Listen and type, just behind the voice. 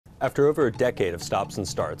After over a decade of stops and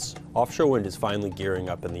starts, offshore wind is finally gearing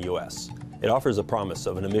up in the US. It offers a promise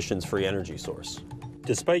of an emissions-free energy source.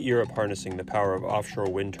 Despite Europe harnessing the power of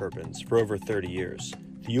offshore wind turbines for over 30 years,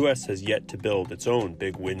 the US has yet to build its own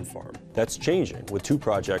big wind farm. That's changing, with 2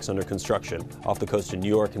 projects under construction off the coast of New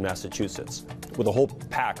York and Massachusetts, with a whole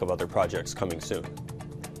pack of other projects coming soon.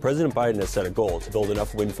 President Biden has set a goal to build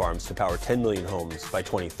enough wind farms to power 10 million homes by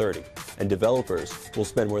 2030, and developers will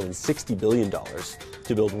spend more than $60 billion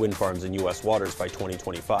to build wind farms in US waters by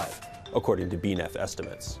 2025, according to BNEF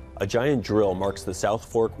estimates. A giant drill marks the South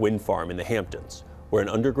Fork Wind Farm in the Hamptons, where an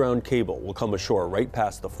underground cable will come ashore right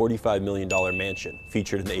past the $45 million mansion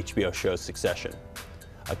featured in the HBO show Succession.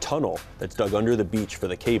 A tunnel that's dug under the beach for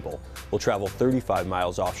the cable will travel 35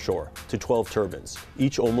 miles offshore to 12 turbines,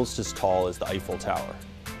 each almost as tall as the Eiffel Tower.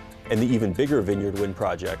 And the even bigger Vineyard Wind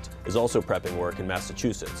project is also prepping work in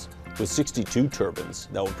Massachusetts, with 62 turbines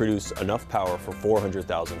that will produce enough power for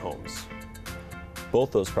 400,000 homes.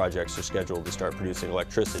 Both those projects are scheduled to start producing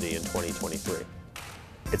electricity in 2023.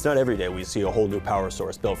 It's not every day we see a whole new power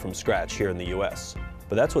source built from scratch here in the US,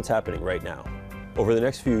 but that's what's happening right now. Over the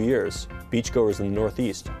next few years, beachgoers in the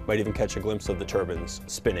Northeast might even catch a glimpse of the turbines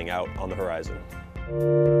spinning out on the horizon.